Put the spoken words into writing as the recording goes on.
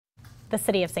The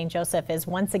city of St. Joseph is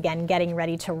once again getting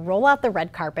ready to roll out the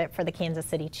red carpet for the Kansas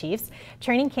City Chiefs.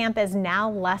 Training camp is now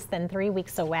less than 3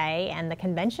 weeks away, and the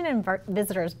Convention and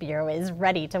Visitors Bureau is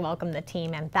ready to welcome the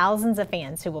team and thousands of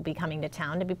fans who will be coming to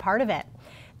town to be part of it.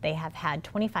 They have had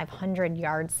 2,500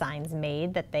 yard signs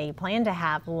made that they plan to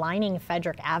have lining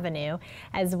Frederick Avenue,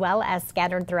 as well as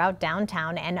scattered throughout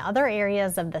downtown and other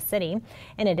areas of the city.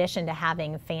 In addition to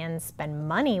having fans spend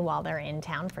money while they're in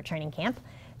town for training camp,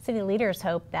 city leaders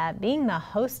hope that being the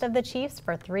host of the Chiefs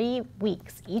for 3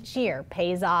 weeks each year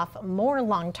pays off more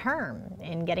long-term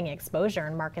in getting exposure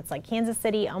in markets like Kansas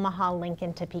City, Omaha,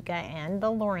 Lincoln, Topeka, and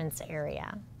the Lawrence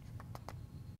area.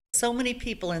 So many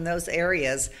people in those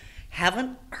areas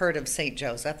haven't heard of St.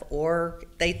 Joseph, or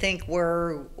they think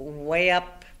we're way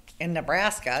up in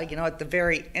Nebraska, you know, at the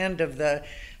very end of the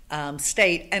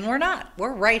state, and we're not.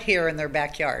 We're right here in their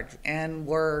backyard, and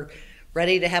we're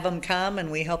ready to have them come,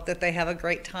 and we hope that they have a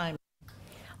great time.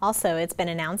 Also, it's been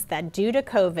announced that due to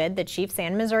COVID, the Chiefs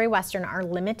and Missouri Western are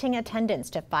limiting attendance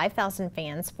to 5,000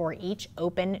 fans for each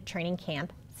open training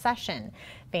camp session.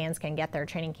 Fans can get their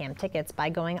training camp tickets by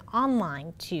going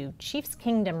online to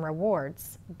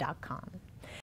ChiefsKingdomRewards.com.